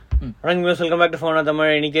வணக்கம் muse, welcome back to phone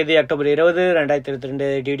Tamil. இன்னைக்கு October 20, 2022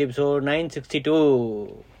 DD episode 962.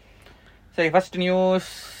 சரி, first news.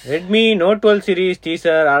 Redmi note 12 series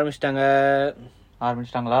teaser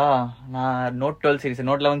ஆரம்பிச்சிட்டாங்களா? நான் note 12 series,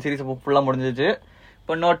 note 11 series ஃபுல்லாக முடிஞ்சிச்சு.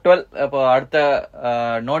 இப்போ நோட் 12, இப்போ அடுத்த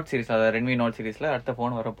நோட் சீரிஸ், அதாவது ரெட்மி நோட் சீரிஸ்ல அடுத்த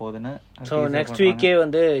ஃபோன் வர போகுதுன்னு. ஸோ நெக்ஸ்ட் வீக்கே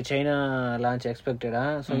வந்து சைனா லான்ச் எக்ஸ்பெக்டடா.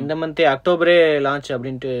 ஸோ இந்த மந்த்தே அக்டோபரே லான்ச்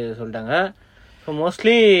அப்படின்ட்டு சொல்லிட்டாங்க. ஸோ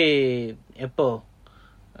மோஸ்ட்லி எப்போ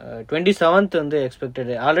 27th வந்து எக்ஸ்பெக்டட்.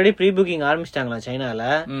 ஆல்ரெடி ப்ரீ புக்கிங் ஆரம்பிச்சிட்டாங்களா சைனால.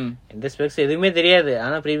 எந்த ஸ்பெக்ஸ் எதுவுமே தெரியாது,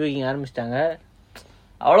 ஆனா ப்ரீ புக்கிங் ஆரம்பிச்சிட்டாங்க.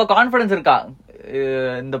 அவ்வளவு கான்ஃபிடன்ஸ் இருக்கா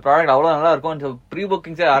இந்த ப்ராடக்ட்? அவ்வளவு நல்லா இருக்கும். ப்ரீ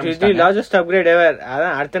புக்கிங்ஸே ஆரம்பிச்சிட்டாங்க. லார்ஜஸ்ட் அப்கிரேட் எவர்.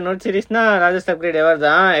 அதான் அடுத்த நோட் சீரிஸ்னா லார்ஜஸ்ட் அப்கிரேட் எவர்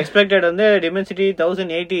தான். எக்ஸ்பெக்டட் வந்து டிமென்சிட்டி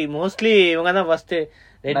 1080. மோஸ்ட்லி இவங்க தான் ஃபர்ஸ்ட்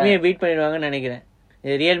ரெட்மியை பீட் பண்ணிடுவாங்கன்னு நினைக்கிறேன்.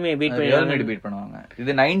 ரியல்மியை பீட் பண்ணுவாங்க.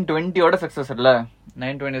 இது 920 சக்சஸர்ல,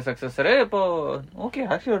 920 சக்சஸர். இப்போ ஓகே,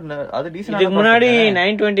 ஆக்சுவலி அது டீசன்ட். இதுக்கு முன்னாடி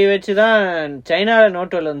 920 வச்சு தான் சைனால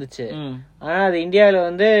நோட் 12 வந்துச்சு. ஆனா அது இந்தியால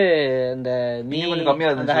வந்து இந்த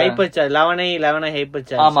கம்மியா அந்த hyper charge 11i hyper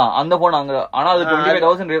charge. ஆமா, அந்த போன் அங்க. ஆனா அது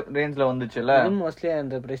 25000 ரேஞ்ச்ல வந்துச்சுல. அது மோஸ்ட்லி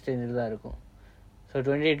அந்த பிரைஸ் ரேஞ்சில தான் இருக்கும். சோ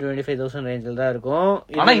 20-25,000 ரேஞ்சில தான் இருக்கும்.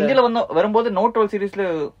 ஆனா இந்தியால வந்து வரும்போது நோட் 12 சீரிஸ்ல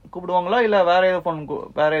கூப்பிடுவாங்களா இல்ல வேற ஏதோ போன்,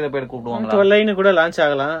 வேற ஏதோ பேர் கூப்பிடுவாங்களா? 12i கூட லான்ச்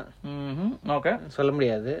ஆகலாம். ஓகே, சொல்ல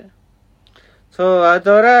முடியாது. ஸோ அது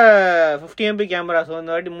தவிர 50 MP கேமரா. ஸோ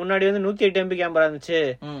இந்த வாட்டி முன்னாடி வந்து 108 MP கேமரா இருந்துச்சு.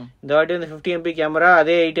 இந்த வாட்டி வந்து 50 MP கேமரா,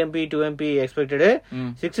 அதே 8 MP 2 MP எக்ஸ்பெக்டடு.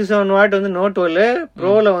 67 வாட் வந்து நோட் 12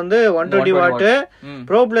 ப்ரோல வந்து 120 வாட்,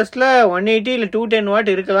 ப்ரோ பிளஸ்ல 180 இல்ல 210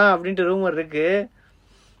 வாட் இருக்கலாம் அப்படின்ட்டு ரூமர் இருக்கு.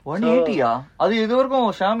 180யா? அது இது வரைக்கும்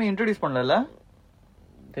ஷாமி இன்ட்ரோடியூஸ் பண்ணல.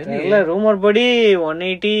 தெரியல, ரூமர் படி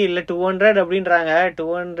 180 இல்ல 200 அப்படின்றாங்க.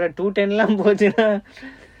 200 210 எல்லாம் போச்சுன்னா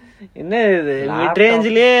என்ன இது? மிட்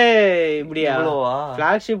ரேஞ்சிலேயே இப்படியா?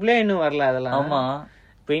 ஃபிளாக்ஷிப்லயே இன்னும் வரல அதெல்லாம். ஆமா,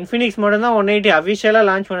 இப்போ இன்ஃபினிக்ஸ் மாடல் தான் 180 அபிஷியலா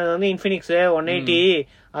லான்ச் பண்ணது வந்து இன்ஃபினிக்ஸ் 180.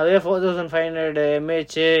 அதுவே 4500 mAh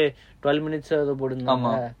 12 minutes அது போடுங்க.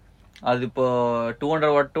 அது இப்போ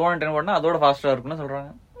 200 வாட் 210 வாட்னா அதோட ஃபாஸ்டா இருக்குன்னு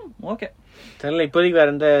சொல்றாங்க. ஓகே, தெரியல, இப்போதைக்கு வேற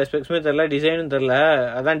எந்த ஸ்பெக்ஸுமே தெரியல, டிசைனும் தெரியல.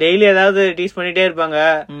 அதான் டெய்லி ஏதாவது டீஸ் பண்ணிட்டே இருப்பாங்க.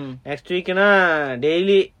 நெக்ஸ்ட் வீக்னா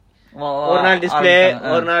டெய்லி ஒரு நாள் டிஸ்பிளே,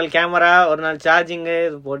 ஒரு நாள் கேமரா, ஒரு நாள் சார்ஜிங்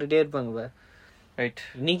போட்டுட்டே இருப்பாங்க.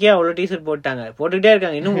 இன்னைக்கே அவ்வளவு டீசர் போட்டுட்டே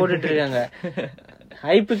இருக்காங்க, இன்னும் போட்டுட்டு இருக்காங்க.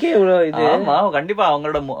 ஹைப்புக்கே இவ்வளவு இது. ஆமா, கண்டிப்பா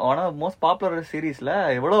அவங்களோட மோஸ்ட் பாப்புலர் சீரீஸ்ல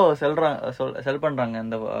எவ்வளவு செல் பண்றாங்க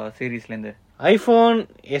அந்த சீரீஸ்ல இருந்து. IPhone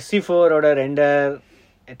SE4 render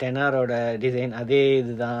 10R design அதே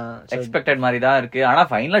இதுதான், எக்ஸ்பெக்டட் மாதிரி தான் இருக்கு. ஆனா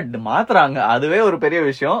ஃபைனலா மாத்துறாங்க, அதுவே ஒரு பெரிய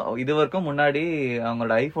விஷயம். இது வரைக்கும் முன்னாடி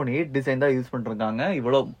அவங்களோட iPhone 8 டிசைன் தான் யூஸ் பண்ணிருக்காங்க.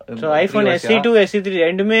 இவ்வளவு iPhone SE2 SE3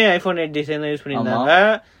 ரெண்டுமே iPhone 8 டிசைன் தான் யூஸ் பண்ணிருந்தாங்க.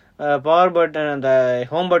 பவர் பட்டன், அந்த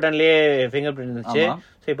ஹோம் பட்டன்லயே ஃபிங்கர் பிரிண்ட் இருந்துச்சு.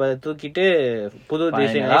 ஸோ இப்போ அதை தூக்கிட்டு புது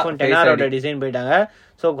டிசைன் iPhone 10R டிசைன் போயிட்டாங்க.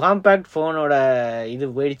 ஸோ காம்பாக்ட் போனோட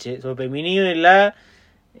இது போயிடுச்சு. ஸோ இப்போ மினியும் இல்ல,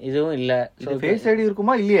 இதுவும் இல்ல. ஃபேஸ் ஐடி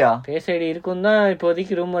இருக்குமா இல்லையா? ஃபேஸ் ஐடி இருக்கும் தான்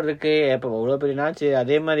இப்போதைக்கு ரூமர் இருக்கு. இப்ப அவ்வளவு பெரிய நாச்சு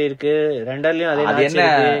அதே மாதிரி இருக்கு. ரெண்டர்லயும் அதே நாச்சு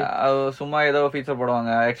இருக்கு. சும்மா ஏதோ ஃபீச்சர்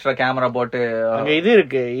போடுவாங்க, எக்ஸ்ட்ரா கேமரா போட்டு. அங்க இது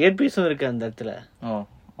இருக்கு, இயர்பீஸும் இருக்கு அந்த இடத்துல.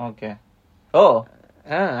 ஓகே.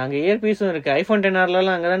 அங்க இயர்பீஸும் இருக்கு. ஐபோன்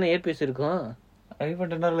 10Rல அங்கதானே இயர்பீஸ் இருக்கும். iPhone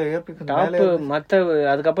 10Rல இயர்பீஸ் டாப் மத்த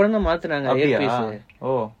அதுக்கப்புறம் தான் மாத்துனாங்க இயர்பீஸ்.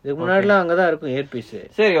 இதுக்கு முன்னாடிலாம் அங்கதான் இருக்கும் இயர்பீஸ்.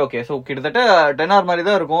 சரி, ஓகே. சோ கிட்டத்தட்ட 10R மாதிரி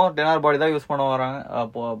தான் இருக்கும். 10R பாடி தான் யூஸ்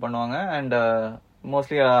பண்ணுவாங்க. அண்ட்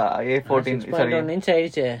மோஸ்ட்லி A14 இன்ச்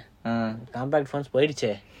ஆயிடுச்சு. காம்பாக்ட் போன்ஸ்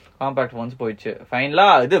போயிடுச்சு. ஃபைனலா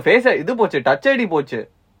இது ஃபேஸ் இது போச்சு, டச் ஐடி போச்சு.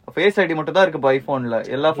 ஃபேஸ் ஐடி மட்டும் தான் இருக்கு ஐபோன்ல.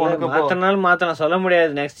 எல்லா போனுக்கும் மாத்தலாம் சொல்ல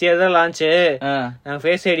முடியாது. நெக்ஸ்ட் இயர் தான் லான்ச். நாங்க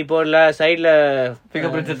ஃபேஸ் ஐடி போடல, சைடுல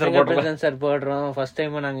ஃபிங்கர் பிரிண்ட் சென்சார் போடுறோம், ஃபர்ஸ்ட்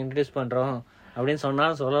டைம் நாங்க இன்ட்ரோ듀ஸ் பண்றோம் அப்படின்னு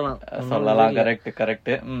சொன்னாலும் சொல்லலாம்.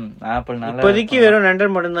 கரெக்ட். ஆப்பிள் இப்போதைக்கு வெறும்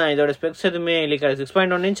ரெண்டர் மட்டும் தான். இதோட ஸ்பெக்ஸ் எதுவுமே லீக் ஆகுது.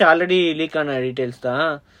 6.1 இன்ச் ஆல்ரெடி லீக் ஆன டீடைல்ஸ் தான்.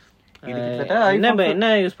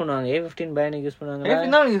 என்ன யூஸ் பண்ணுவாங்க? A15 பைனிக் யூஸ் பண்ணுவாங்க.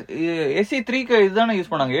 SE3க்கு இதுதானே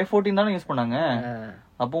யூஸ் பண்ணாங்க. A14 தானே யூஸ் பண்ணாங்க.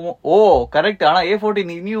 அப்போ கரெக்ட். ஆனா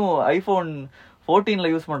A14 நியூ iPhone 14ல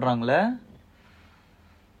யூஸ் பண்றாங்களே,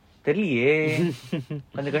 தெரியலையே.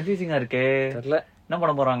 கொஞ்சம் கன்ஃபியூசிங்கா இருக்கே, தெரியல என்ன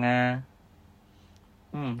பண்ண போறாங்க.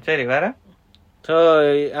 சரி, வேற. ஸோ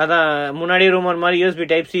அதான் முன்னாடி ரூமர் மாதிரி USB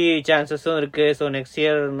Type-C சான்சஸும் இருக்கு. ஸோ நெக்ஸ்ட்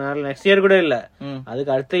இயர் கூட இல்ல,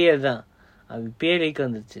 அதுக்கு அடுத்த இயர் தான். அது இப்பயே லீக்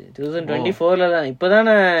வந்துச்சு 2024ல தான்.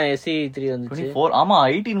 இப்பதானே SE3 வந்துச்சு. ஆமா,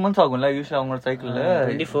 18 months ஆகும்ல யூஸ் அவங்களோட சைக்கிள்ல.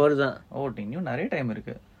 24 தான். இன்னும் நிறைய டைம்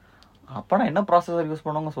இருக்கு. அப்பனா என்ன ப்ராசஸர் யூஸ்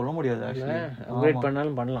பண்ணுவாங்க சொல்ல முடியாது. அப்கிரேட்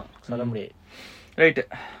பண்ணாலும் பண்ணலாம், சொல்ல முடியாது. ரைட்,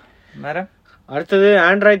 வேற. அடுத்தது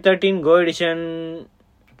Android 13 Go எடிஷன்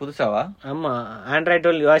புதுசாவா? ஆமா, ஆண்ட்ராய்ட்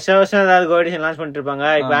 12 வருஷம் ஏதாவது கோ எடிஷன் லான்ச் பண்ணிட்டு இருப்பாங்க.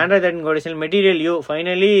 இப்போ Android 13 Go edition material you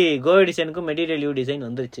finally go எடிஷனுக்கு material you design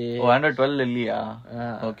வந்துருச்சு. ஆண்ட்ராய்ட் 12 இல்லையா?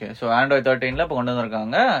 ஓகே, சோ ஆண்ட்ராய்ட் 13ல இப்ப கொண்டு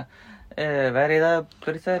வந்திருக்காங்க. வேற ஏதாவது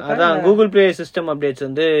பெருசா இருக்கா? அதான் கூகுள் பிளே சிஸ்டம் அப்டேட்ஸ்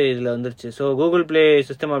வந்து இதுல வந்துருச்சு. So Google play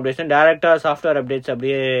system updates டைரக்டா சாஃப்ட்வேர் அப்டேட்ஸ்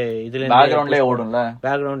அப்படியே இதுல பேக்ரவுண்ட்லயே ஓடும்ல,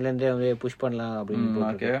 பேக்ரவுண்ட்ல இருந்தே அப்படியே புஷ் பண்ணலாம் அப்படின்னு.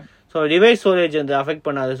 ஓகே, சோ டிவைஸ் ஸ்டோரேஜ் வந்து அஃபெக்ட்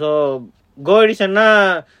பண்ணாது. சோ கோ எடிஷன்னா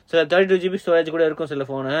சில 32 GB ஸ்டோரேஜ் கூட இருக்கும் சில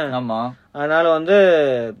போனு. ஆமா, அதனால வந்து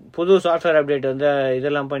புது சாஃப்ட்வேர் அப்டேட் வந்து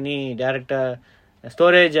இதெல்லாம் பண்ணி டைரக்டா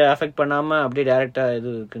ஸ்டோரேஜ் அஃபெக்ட் பண்ணாம அப்படியே டைரக்டா இது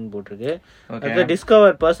இருக்குன்னு போட்டிருக்கு. அது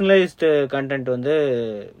டிஸ்கவர் பர்சனலைஸ்டு கண்டென்ட் வந்து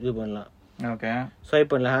இது பண்ணலாம். ஓகே,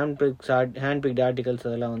 ஸ்வைப் பண்ணலாம். ஹேண்ட் பிக்ட் ஆர்டிகல்ஸ்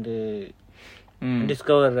அதெல்லாம் வந்து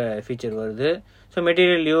டிஸ்கவர் ஃபீச்சர் வருது. ஸோ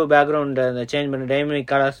மெட்டீரியல் யூ பேக்ரவுண்ட் அந்த சேஞ்ச் பண்ண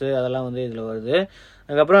டைனமிக் கலர்ஸ் அதெல்லாம் வந்து இதில் வருது.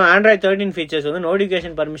 அதுக்கப்புறம் ஆண்ட்ராய்ட் 13 ஃபீச்சர்ஸ் வந்து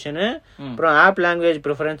நோட்டிஃபிகேஷன் பர்மிஷனு, அப்புறம் ஆப் லாங்குவேஜ்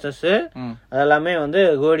ப்ரிஃபரன்சஸ் அதெல்லாமே வந்து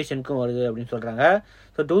கோ எடிஷனுக்கும் வருது அப்படின்னு சொல்றாங்க.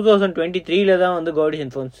 ஸோ 2023 தான் வந்து Go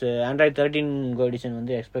edition phones Android 13 Go edition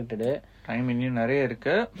வந்து எக்ஸ்பெக்டடு. டைம் இன்னும் நிறைய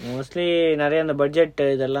இருக்கு. மோஸ்ட்லி நிறைய அந்த பட்ஜெட்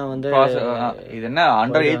இதெல்லாம் வந்து இது என்ன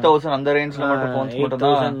அண்டர் 8000 அந்த ரேஞ்ச்ல மட்டும் ஃபோன்ஸ் மட்டும்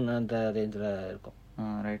தான் அந்த ரேஞ்ச்ல இருக்கும்.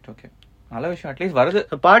 ரைட், ஓகே, நல்ல விஷயம். அட்லீஸ்ட் வருது.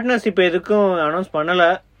 பார்ட்னர்ஸ் இப்போ எதுக்கும் அனௌன்ஸ் பண்ணல.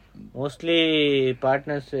 மோஸ்ட்லி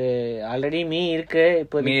பார்ட்னர்ஸ் ஆல்ரெடி மீ இருக்கு,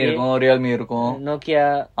 இப்போ மீ இருக்கும், ரியல்மி இருக்கும்,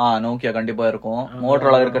 நோக்கியா கண்டிப்பா இருக்கும்,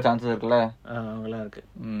 மோட்டரோலா இருக்க சான்சஸ் இருக்குல்ல, அவங்கலாம் இருக்கு.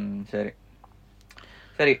 சரி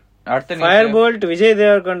சரி, அடுத்து ஃபயர்போல்ட் விஜய்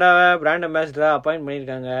தேவர்கொண்டாவை பிராண்ட் அம்பாசிடரா அப்பாயிண்ட்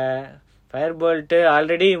பண்ணிருக்காங்க. Fire-Boltt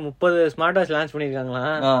already 30 smart watch launch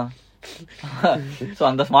பண்ணிருக்காங்களாம். So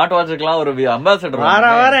அந்த ஸ்மார்ட் வாட்ச்க்குலாம் ஒரு அம்பாசிடர்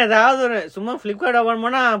வாரம் ஏதாவது ஒரு சும்மா பிளிப்கார்ட் ஓபன்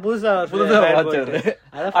பண்ணா புதுசா வாட்ச்.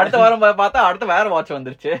 அடுத்த வாரம் பார்த்தா அடுத்த வேற வாட்ச்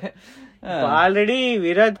வந்துருச்சு. Already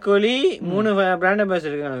Virat Kohli 3 brand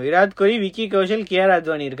ambassador இருக்காங்க. விராட் கோலி, விக்கி கௌஷல், கியார்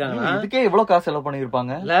அத்வானி இருக்காங்க. இதுக்கே இவ்வளவு காசு செலவு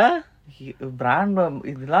பண்ணிருப்பாங்க இல்ல? பிராண்ட்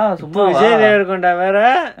இதெல்லாம் சும்மா. விஜய் தேவர்கொண்டா வேற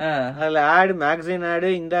அதுல ஆடு, மேகசின் ஆடு,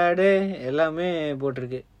 இந்த ஆடு எல்லாமே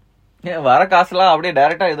போட்டிருக்கு. வர காசுலாம் அப்படியே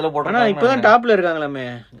டைரக்டா இதுல போட்டா இப்பதான் டாப்ல இருக்காங்களாமே.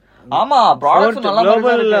 ஆமா,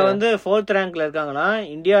 குளோபல்ல வந்து 4th ரேங்க்ல இருக்காங்களாம்.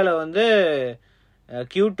 இந்தியால வந்து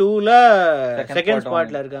Q2ல செகண்ட்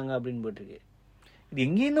ஸ்பாட்ல இருக்காங்க அப்படின்னு போட்டிருக்கு. இது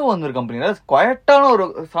எங்கேருந்து வந்த ஒரு கம்பெனி? குவைட்டான ஒரு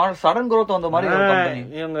சடன் growth வந்த மாதிரி ஒரு கம்பெனி.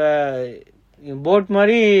 இவங்க போட்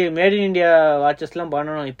மாதிரி மேட் இன் இந்தியா வாட்சஸ் எல்லாம்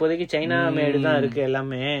பண்ணணும். இப்போதைக்கு சைனா மேடு தான் இருக்கு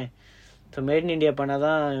எல்லாமே. ஸோ மேட் இன் இந்தியா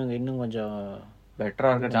பண்ணாதான் இவங்க இன்னும் கொஞ்சம்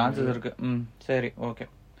பெட்டரா இருக்க சான்சஸ் இருக்கு. சரி, ஓகே.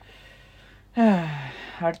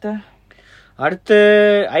 அடுத்து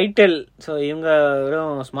ஐடெல். ஸோ இவங்க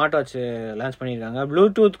வெறும் ஸ்மார்ட் வாட்ச் லான்ச் பண்ணியிருக்காங்க.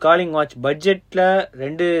 ப்ளூடூத் காலிங் வாட்ச் பட்ஜெட்ல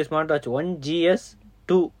 2 ஸ்மார்ட் வாட்ச் 1GS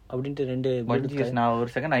 2 அப்படின்ட்டு 2. 1GS நான் ஒரு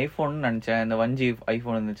செகண்ட் ஐபோன் நினைச்சேன். இந்த 1G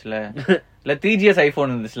ஐபோன் இருந்துச்சுல, இல்ல 3GS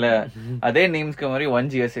ஐபோன் இருந்துச்சுல, அதே நேம்ஸ்க்கு மாதிரி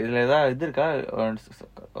 1GS. இதுல ஏதாவது இது இருக்கா?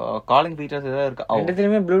 காலிங் ஃபீச்சர்ஸ் ஏதாவது இருக்கா?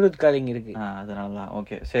 ரெண்டுத்துலயுமே ப்ளூடூத் காலிங் இருக்கு. அதனால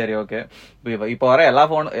ஓகே, சரி, ஓகே. இப்போ வர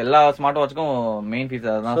எல்லா ஸ்மார்ட் வாட்ச்க்கும் மெயின்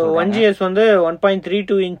ஃபீச்சர் அதான். 1GS வந்து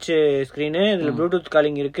 1.32 இன்ச் ஸ்கிரீனு. இதுல ப்ளூடூத்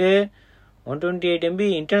காலிங் இருக்கு. 128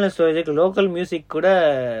 MB internal storage, local music கூட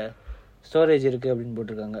ஸ்டோரேஜ் இருக்கு அப்படின்னு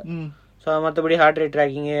போட்டிருக்காங்க. ஸோ மற்றபடி ஹார்ட் ரேட்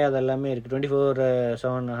ட்ராக்கிங்கு அதெல்லாமே இருக்குது.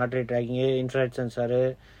 24/7 heart rate tracking, infrared sensor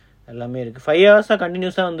எல்லாமே இருக்குது. 5 hours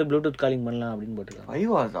கண்டினியூஸாக வந்து ப்ளூடூத் காலிங் பண்ணலாம் அப்படின்னு போட்டுருக்காங்க.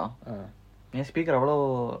 5 hours? என் ஸ்பீக்கர் அவ்வளோ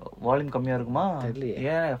வால்யூம் கம்மியாக இருக்குமா? தெரியல.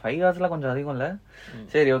 ஏன் 5 hours கொஞ்சம் அதிகம் இல்லை?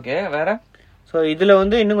 சரி, ஓகே, வேற. ஸோ இதில்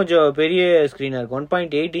வந்து இன்னும் கொஞ்சம் பெரிய ஸ்க்ரீனாக இருக்குது.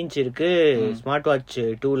 1.8 inch இருக்குது ஸ்மார்ட் வாட்ச்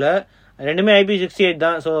 2ல. ரெண்டுமே IP68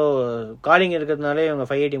 தான். ஸோ காலிங் இருக்கிறதுனால இவங்க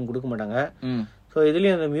 580M கொடுக்க மாட்டாங்க. ஸோ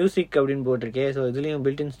இதுலேயும் அந்த மியூசிக் அப்படின்னு போட்டிருக்கேன். ஸோ இதுலேயும்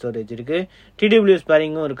பில்டின் ஸ்டோரேஜ் இருக்குது. TWS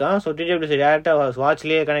பேரிங்கும் இருக்கான். ஸோ TWS டேரெக்டாக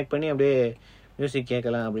வாட்ச்லேயே கனெக்ட் பண்ணி அப்படியே மியூசிக்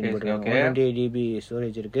கேட்கலாம் அப்படின்னு போட்டிருக்காங்க. 128 GB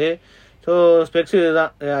ஸ்டோரேஜ் இருக்குது. ஸோ ஸ்பெக்ஸ்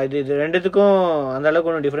இதுதான். இது ரெண்டுத்துக்கும் அந்த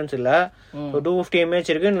அளவுக்கு ஒன்றும் டிஃப்ரென்ஸ் இல்லை. ஸோ 250 mAh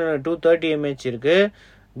இருக்குது, 230 mAh இருக்குது.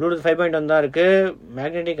 ப்ளூடூத் 5.1 தான் இருக்குது.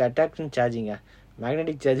 மேக்னெட்டிக் அட்ராக்ஷன் சார்ஜிங்க,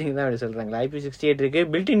 மேக்னெட்டிக் சார்ஜிங் தான் அப்படி சொல்றாங்களா. IP68 இருக்கு.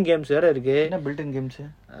 பில்டின் கேம்ஸ் வேற இருக்கு. என்ன பில்டின் கேம்ஸ்?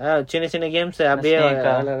 சின்ன சின்ன கேம்ஸ் அப்படியே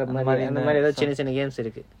அந்த மாதிரி ஏதோ சின்ன சின்ன கேம்ஸ்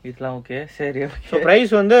இருக்கு. இதெல்லாம் ஓகே, சரி. ஸோ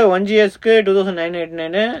பிரைஸ் வந்து 1GSக்கு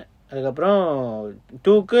 2999, அதுக்கப்புறம்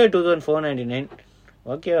 2க்கு 2499.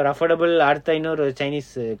 ஓகே, ஒரு அஃபோர்டபுள். அடுத்த இன்னொரு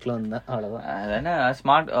சைனீஸ் க்ளோன் தான், அவ்வளவுதான். அதானே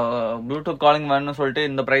ஸ்மார்ட் ப்ளூடூத் காலிங் வேணும்னு சொல்லிட்டு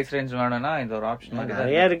இந்த பிரைஸ் ரேஞ்ச் வேணும்னா இது ஒரு ஆப்ஷன்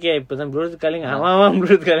நிறைய இருக்கே. இப்பதான் ப்ளூடூத் காலிங்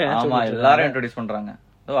ப்ளூடூத் காலிங் எல்லாரும் இன்ட்ரோடியூஸ் பண்றாங்க.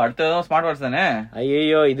 அடுத்ததும் ஸ்மார்ட் வாட்ச் தானே.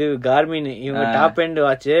 ஐயோ, இது கார்மின். இவங்க டாப் எண்ட்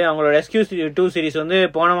வாட்ச். அவங்களோட SQ2 சீரிஸ் வந்து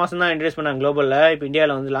போன மாசம் தான் இன்ட்ரோடியூஸ் பண்ணாங்க குளோபல்ல. இப்போ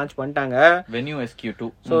இந்தியால வந்து லான்ச் பண்ணிட்டாங்க. Venue SQ2.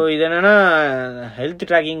 ஸோ இது என்னன்னா ஹெல்த்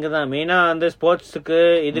ட்ராக்கிங் தான் மெயினா. வந்து ஸ்போர்ட்ஸுக்கு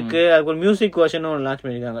இதுக்கு அதுக்கு ஒரு மியூசிக் வெர்ஷனும் லான்ச்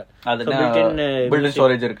பண்ணிருக்காங்க. பில்ட்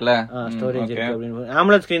ஸ்டோரேஜ் இருக்குல்ல, ஸ்டோரேஜ் இருக்கு அப்படின்னு.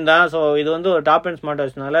 AMOLED ஸ்கிரீன் தான். ஸோ இது வந்து ஒரு டாப் எண்ட் ஸ்மார்ட்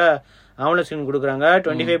வாட்ச்னால AMOLED ஸ்கிரீன் கொடுக்குறாங்க.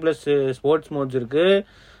 25+ ஸ்போர்ட்ஸ் மோட்ஸ் இருக்கு.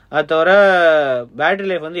 அது தவிர பேட்டரி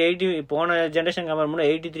லைஃப் வந்து 80 போன ஜென்ரேஷன் கம்பேர் பண்ண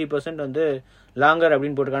 83% வந்து லாங்கர்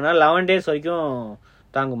அப்படின்னு போட்டிருக்காங்க. 11 days வரைக்கும்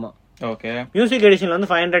தாங்குமா. ஓகே. மியூசிக் எடிஷன்ல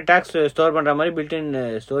வந்து 500 டாக்ஸ் ஸ்டோர் பண்ற மாதிரி பில்ட்-இன்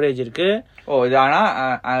ஸ்டோரேஜ் இருக்கு. இது ஆனா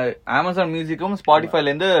அமேசான் மியூசிக்கும் ஸ்பாட்டிஃபைல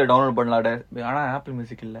இருந்து டவுன்லோட் பண்ணலாம். ஆனா ஆப்பிள்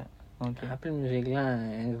மியூசிக் இல்ல. ஓகே. ஆப்பிள் மியூசிக்லாம்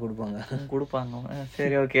எங்க கொடுப்பாங்க?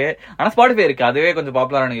 சரி, ஓகே. ஆனா ஸ்பாட்டிஃபை இருக்கு. அதுவே கொஞ்சம்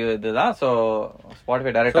பாப்புலரான இதுதான். சோ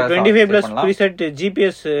ஸ்பாட்டிஃபை டைரக்டா 25+ ப்ரீசெட்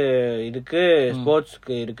ஜிபிஎஸ் இருக்கு,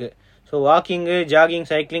 ஸ்போர்ட்ஸ்க்கு இருக்கு. ஸோ வாக்கிங், ஜாகிங்,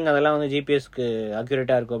 சைக்கிளிங் அதெல்லாம் வந்து ஜிபிஎஸ்க்கு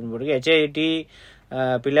அக்யூரேட்டா இருக்கும் அப்படின்னு போட்டு. HIIT,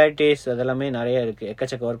 பிலாட்டிஸ் அதெல்லாமே நிறைய இருக்கு.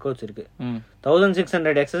 எக்கச்சக்க ஒர்க் அவுட்ஸ் இருக்கு.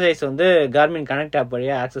 1600 எக்ஸசைஸ் வந்து கார்மின் கனெக்ட் ஆப்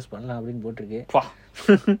வழியா ஆக்சஸ் பண்ணலாம் அப்படின்னு போட்டிருக்கு.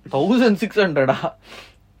 1600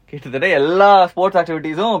 கிட்டத்தட்ட எல்லா ஸ்போர்ட்ஸ்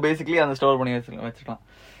ஆக்டிவிட்டிஸும் பேசிக்கலி அந்த ஸ்டோர் பண்ணி வச்சுக்கலாம்.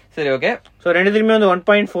 சரி, ஓகே. ஸோ ரெண்டுத்துலயுமே வந்து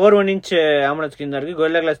 1.41 inch AMOLED ஸ்கிரீன் தான் இருக்கு.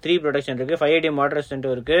 Gorilla Glass 3 ப்ரொடெக்ஷன் இருக்கு. 580 வாட்டர் ரெசிஸ்டன்ட்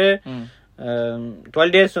இருக்கு.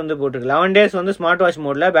 12 days வந்து போட்டுருக்கு. 11 days வந்து ஸ்மார்ட் வாட்ச்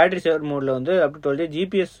மோட்ல, பேட்டரி சேவர் மோட்ல வந்து up to 12 days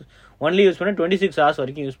GPS only use பண்ண 26 hours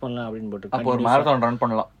வரைக்கும் யூஸ் பண்ணலாம் அப்படின்னு போட்டுருக்கு. அப்போ ஒரு மாரத்தான் ரன்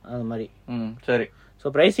பண்ணலாம் அந்த மாதிரி. சரி. ஸோ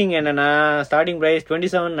பிரைசிங் என்னன்னா ஸ்டார்டிங் பிரைஸ்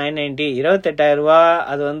 27,990, 28,000 ரூபாய்.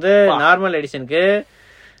 அது வந்து நார்மல் எடிஷனுக்கு.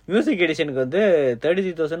 மியூசிக் எடிஷனுக்கு வந்து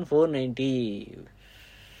 33,490.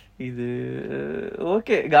 இது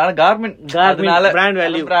ஓகே. Garmin brand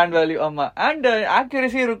value. ஆமா. அண்ட்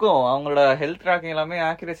ஆக்யூரசி இருக்கும். அவங்களோட ஹெல்த் ட்ராக்கிங் எல்லாமே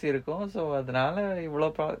ஆக்யூரசி இருக்கும். சோ அதனால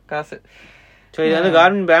இவ்வளவு காசு. ஸோ இது வந்து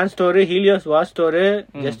Garmin brand store, Helios watch store,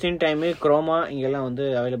 just in time, Croma இங்கெல்லாம் வந்து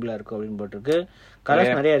அவைலபிளா இருக்கும் அப்படின்னு போட்டிருக்கு.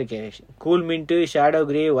 கலர்ஸ் நிறைய இருக்கு. Cool mint, shadow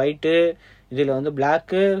grey, white, இதுல வந்து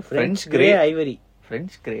black, French grey, ivory.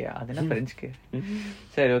 French கிரேயா? அது என்ன பிரெஞ்ச் கிரே?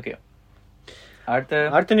 சரி, ஓகே.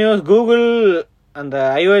 அடுத்த நியூஸ், கூகுள் அந்த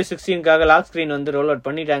iOS 16க்காக லாக் ஸ்கிரீன் வந்து ரோல் அவுட்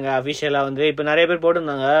பண்ணிட்டாங்க அபிஷியலா. வந்து இப்ப நிறைய பேர்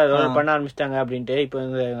போட்டிருந்தாங்க ரோல் அவுட் பண்ண ஆரம்பிச்சிட்டாங்க அப்படின்ட்டு. இப்போ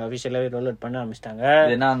வந்து அபிஷியலாவே ரோல் அவுட் பண்ண ஆரம்பிச்சிட்டாங்க.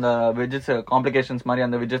 ஏன்னா அந்த விஜெட்ஸ் காம்ப்ளிகேஷன்ஸ் மாதிரி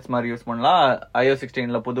அந்த விஜெட்ஸ் மாதிரி யூஸ் பண்ணலாம். iOS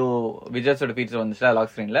 16ல புது விஜெட்ஸோட ஃபீச்சர் வந்துச்சுல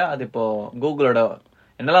லாக் ஸ்கிரீன்ல. அது இப்போ கூகுளோட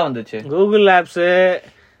என்னெல்லாம் வந்துச்சு, கூகுள் ஆப்ஸ்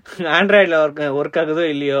ஆண்ட்ராய்ட்ல ஒர்க் ஆகுதோ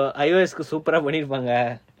இல்லையோ, iOSக்கு சூப்பரா பண்ணிருப்பாங்க.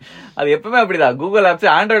 அது எப்பவுமே அப்படிதான். கூகுள்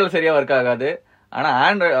ஆப்ஸ் ஆண்ட்ராய்ட்ல சரியா ஒர்க் ஆகாது. ஆனா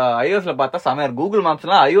iOSல பார்த்தா செமையா இருக்கு. கூகுள் மேப்ஸ்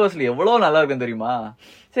எல்லாம் iOSல எவ்வளவு நல்லா இருக்குன்னு தெரியுமா?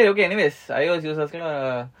 சரி, ஓகே. எனிவேஸ் iOS யூசர்ஸ்க்கு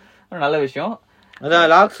நல்ல விஷயம். அதான்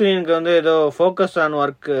லாக் ஸ்கிரீனுக்கு வந்து ஏதோ ஃபோக்கஸ் ஆன்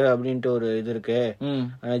ஒர்க் அப்படின்ட்டு ஒரு இது இருக்கு.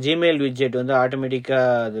 ஜிமெயில் விட்ஜெட் வந்து ஆட்டோமேட்டிக்கா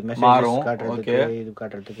அது மெசேஜ் காட்டுறதுக்கு, இது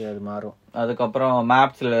காட்டுறதுக்கு அது மாறும். அதுக்கப்புறம்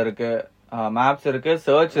மேப்ஸ்ல இருக்கு, மேப்ஸ் இருக்கு,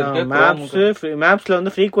 சர்ச் இருக்கு. மேப்ஸ்ல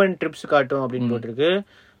வந்து ஃப்ரீக்வென்ட் ட்ரிப்ஸ் காட்டும் அப்படின்னு போட்டிருக்கு.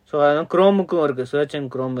 ஸோ அதான் குரோமுக்கும் இருக்கு, சர்ச் அண்ட்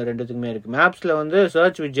குரோம் ரெண்டுத்துக்குமே இருக்கு. மேப்ஸ்ல வந்து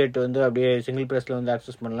சர்ச் விட்ஜெட் வந்து அப்படியே சிங்கிள் பிரஸ்ல வந்து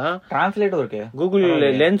ஆக்சஸ் பண்ணலாம். டிரான்ஸ்லேட்டும் இருக்கு. கூகுள்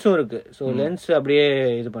லென்ஸும் இருக்கு. ஸோ லென்ஸ் அப்படியே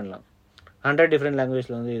இது பண்ணலாம். 100 டிஃபரெண்ட்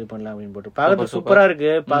லாங்குவேஜ்ல வந்து இது பண்ணலாம் அப்படின்னு போட்டு பார்க்க சூப்பரா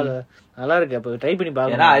இருக்கு. நல்லா இருக்கு. அப்ப ட்ரை பண்ணி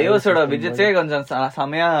பாருங்க. ஏன்னா iOSோட விஜெட்ஸே கொஞ்சம்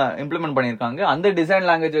செமையா இம்ப்ளிமெண்ட் பண்ணிருக்காங்க. அந்த டிசைன்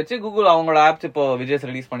லாங்குவேஜ் வச்சு கூகுள் அவங்களோட ஆப்ஸ் இப்போ விஜெட்ஸ்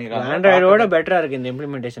ரிலீஸ் பண்ணிருக்காங்க. ஆண்ட்ராய்டோட பெட்டரா இருக்கு இந்த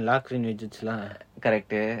இம்ப்ளிமெண்டேஷன் லாக் ஸ்கிரீன் விஜெட்ஸ் எல்லாம்.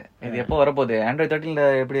 கரெக்ட். இது எப்போ வரப்போகுது? ஆண்ட்ராய்ட் 13ல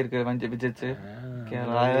எப்படி இருக்கு விஜெட்ஸ்?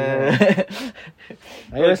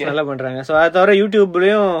 iOS நல்லா பண்றாங்க. சோ அத தவிர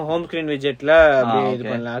யூடியூப்லயும் ஹோம் ஸ்கிரீன் விஜெட்ல அப்படியே இது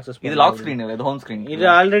பண்ணலாம், ஆக்சஸ் பண்ணலாம். இது லாக் ஸ்கிரீன் இல்ல, இது ஹோம் ஸ்கிரீன். இது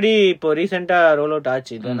ஆல்ரெடி இப்போ ரீசன்ட்டா ரோல் அவுட்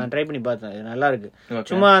ஆச்சு. இத நான் ட்ரை பண்ணி பார்த்தேன். இது நல்லா இருக்கு.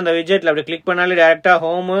 சும்மா அந்த விஜெட்ல அப்படியே கிளிக் பண்ணாலே டைரக்டா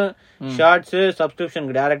ஹோம், ஷார்ட்ஸ்,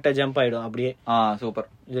 சப்ஸ்கிரிப்ஷனுக்கு டைரக்டா ஜம்ப் ஆயிடும் அப்படியே. சூப்பர்.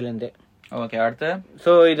 இதுல இருந்து ஓகே. அடுத்து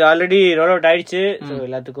சோ இது ஆல்ரெடி ரோல் அவுட் ஆயிடுச்சு. சோ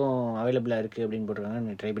எல்லாத்துக்கும் அவைலபிளா இருக்கு அப்படின்னு போட்டுருக்காங்க.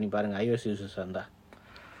 நீங்க ட்ரை பண்ணி பாருங்க iOS யூசர்ஸ் இருந்தா.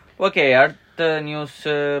 ஓகே. அடுத்த நியூஸ்,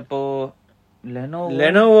 இப்போ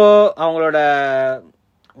லெனோவோ அவங்களோட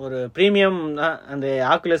ஒரு பிரீமியம் தான், அந்த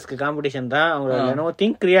ஆக்குலஸ்க்கு காம்படிஷன் தான் அவங்களோட Lenovo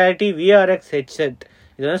think reality VRX headset.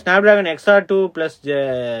 இது வந்து ஸ்னாப்டிராகன் XR2 பிளஸ்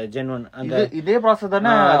Gen 1 அந்த இதே ப்ராசஸ்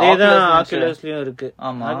தானே. அதேதான் ஆக்குலஸ்லயும் இருக்கு.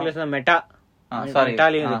 ஆக்குலஸ் தான் meta, sorry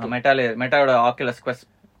மெட்டாவோட Oculus quest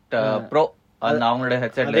bro அந்த அவங்களோட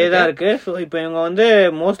ஹெட்செட் அதேதான் இருக்கு. சோ இப்போ இவங்க வந்து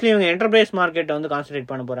மோஸ்ட்லி இவங்க என்டர்பிரைஸ் மார்க்கெட் வந்து கான்சென்ட்ரேட்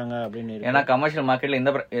பண்ண போறாங்க அப்படின்னு. ஏன்னா கமர்ஷியல் மார்க்கெட்ல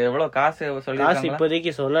இந்த எவ்வளவு காசு காசு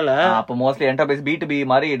இப்போதைக்கு சொல்லல. அப்ப மோஸ்ட்லி என்டர்பிரைஸ் B2B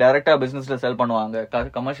மாதிரி டைரக்டா பிசினஸ்ல செல் பண்ணுவாங்க.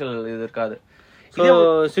 கமர்ஷியல் இது இருக்காது. So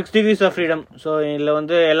 6 degrees of freedom. So இதுல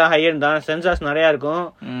வந்து எல்லாம் ஹையர் தான். சென்சார்ஸ் நிறைய இருக்கும்.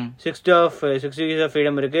 6 degrees of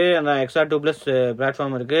freedom இருக்கு. அந்த XR2 பிளஸ்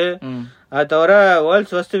பிளாட்ஃபார்ம் இருக்கு. அது தவிர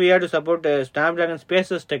world's first VR to support Snapdragon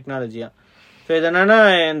spaces டெக்னாலஜியா. So இது என்னன்னா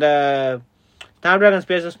இந்த ஸ்னாப்டிராகன்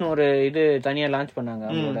ஸ்பேசஸ்னு ஒரு இது தனியா லான்ச் பண்ணாங்க.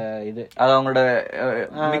 அவங்களோட இது அது அவங்களோட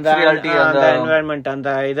அந்த என்வாயர்மெண்ட் அந்த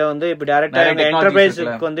இதை வந்து இப்ப டைரக்டா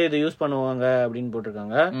என்டர்பிரைஸ்க்கு வந்து இது யூஸ் பண்ணுவாங்க அப்படின்னு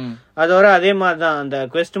போட்டிருக்காங்க. அதோட அதே மாதிரிதான் அந்த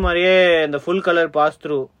குவெஸ்ட் மாதிரியே இந்த ஃபுல் கலர் பாஸ்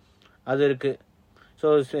த்ரூ அது இருக்கு. ஸோ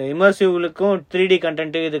இமர்சிவ்லுக்கும் 3D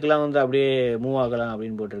கண்டென்ட் இதுக்கெல்லாம் வந்து அப்படியே மூவ் ஆகலாம்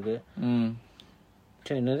அப்படின்னு போட்டிருக்கு.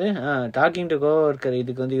 சரி என்னது டாக்கிங் டு கோவர்க்கர்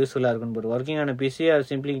இதுக்கு வந்து யூஸ்ஃபுல்லாக இருக்குன்னு போட்டு ஒர்க்கிங் ஆன PC R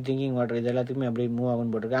simply thinking water இது எல்லாத்துக்குமே அப்படியே மூவ்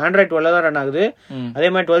ஆகும்னு போட்டிருக்கு. ஆண்ட்ராய்ட் 12 தான் ரன் ஆகுது. அதே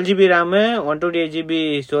மாதிரி 12 GB RAM 128 GB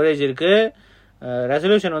ஸ்டோரேஜ் இருக்கு.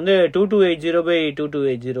 ரெசல்யூஷன் வந்து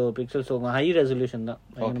 2280x2280 pixel. So high resolution தான்.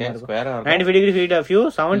 95 degree field of view,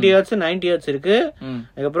 70 Hz 90 Hz இருக்கு.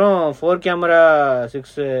 அதுக்கப்புறம் 4 கேமரா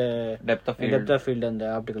 6 டெப்த் ஆஃப் ஃபீல்ட் அந்த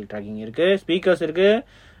ஆப்டிகல் ட்ராக்கிங் இருக்கு. ஸ்பீக்கர்ஸ் இருக்கு,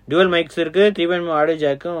 டுவல் மைக்ஸ் இருக்கு, 3.5 ஆடியோ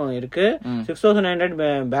ஜாக்கும் இருக்கு, 6900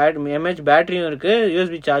 mAh பேட்டரியும் இருக்கு,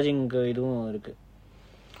 USB சார்ஜிங் இதுவும் இருக்கு.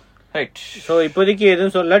 ஸோ இப்போதைக்கு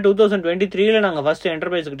எதுவும் சொல்லல. 2023 நாங்கள் ஃபர்ஸ்ட்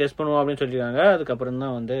என்டர்பிரைஸ்க்கு டெஸ்ட் பண்ணுவோம் அப்படின்னு சொல்லியிருக்காங்க. அதுக்கப்புறம்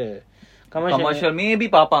தான் வந்து கமர்ஷியல் மேபி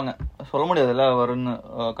பாப்பாங்க. சொல்ல முடியாதுல்ல, வரும்னு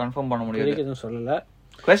கன்ஃபார்ம் பண்ண முடியாது. எதுவும் சொல்லல.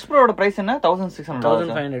 Quest Proவோட பிரைஸ் என்ன?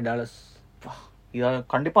 $1,500. இது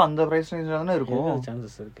கண்டிப்பா அந்த பிரைஸ் ரேஞ்ச்ல தான இருக்கும்.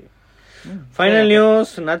 சான்சஸ் இருக்கு. ஃபைனல்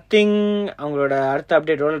நியூஸ் நத்திங் அவங்களோட அடுத்த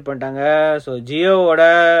அப்டேட் ரோல் அவுட் பண்ணிட்டாங்க. ஸோ ஜியோவோட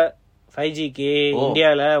 5Gக்கு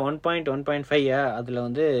இந்தியாவில் 1.1.5 அதில்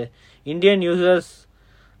வந்து இந்தியன் யூசர்ஸ்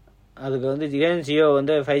அதுக்கு வந்து ஜியோ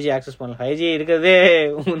வந்து 5G ஆக்சஸ் பண்ணலாம். 5G இருக்கிறதே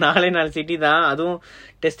 4 சிட்டி தான், அதுவும்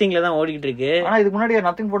டெஸ்டிங்ல தான் ஓடிக்கிட்டு இருக்கு. ஆனா இதுக்கு முன்னாடி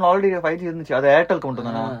நத்திங் போன் ஆல்ரெடி 5G இருந்துச்சு. அது ஏர்டெல் மட்டும்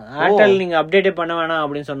தானா? ஏர்டெல் நீங்க அப்டேட்டே பண்ண வேணாம்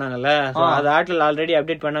அப்படின்னு சொன்னாங்கல்ல. அது ஏர்டெல் ஆல்ரெடி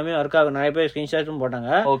அப்டேட் பண்ணாமே ஒர்க் ஆகும். நிறைய பேர் ஸ்கிரீன்ஷாட்டும்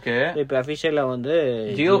போட்டாங்க. ஓகே, இப்போ அபிஷியலா வந்து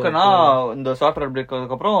ஜியோக்குனா இந்த சாஃப்ட்வேர்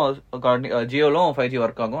அப்டேட் அப்புறம் ஜியோலும் 5G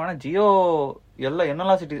ஒர்க் ஆகும். ஆனா ஜியோ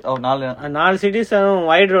என்னெல்லாம் cities 4 cities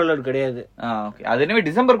wide roll out கிடையாது. ஓகே, அது இனிமே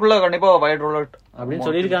டிசம்பருக்குள்ள கண்டிப்பா வைட் ரோல் அவுட் அப்படின்னு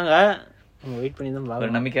சொல்லியிருக்காங்க. வெயிட் பண்ணி தான்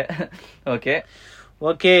பார்க்கணும். நம்பிக்கை.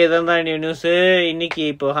 ஓகே இதான் நியூஸ் இன்னைக்கு.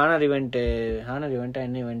 இப்போ ஹானர் ஈவெண்ட்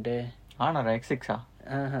என்ன ஈவெண்ட்? ஹானர் X6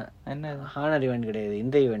 என்ன ஹானர் ஈவெண்ட் கிடையாது,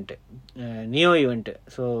 இந்த ஈவெண்ட் நியோ ஈவெண்ட்.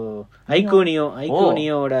 சோ ஐகோ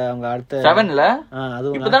நியோட அவங்க அடுத்த 7ல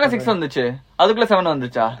அதுவும் இப்பதானே 6 வந்துச்சு, அதுக்குள்ள 7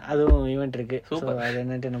 வந்துச்சா? அதுவும் ஈவெண்ட் இருக்கு. அது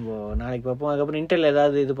என்னட்டு நம்ம நாளைக்கு பார்ப்போம். அதுக்கப்புறம் இன்டெல்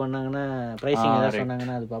ஏதாவது இது பண்ணாங்கன்னா பிரைசிங் ஏதாவது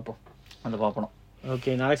சொன்னாங்கன்னா அது பார்ப்போம். அது பார்ப்போம்.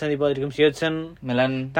 ஓகே, நாளைக்கு சந்திப்போம். சியோட்சன் மிலன்.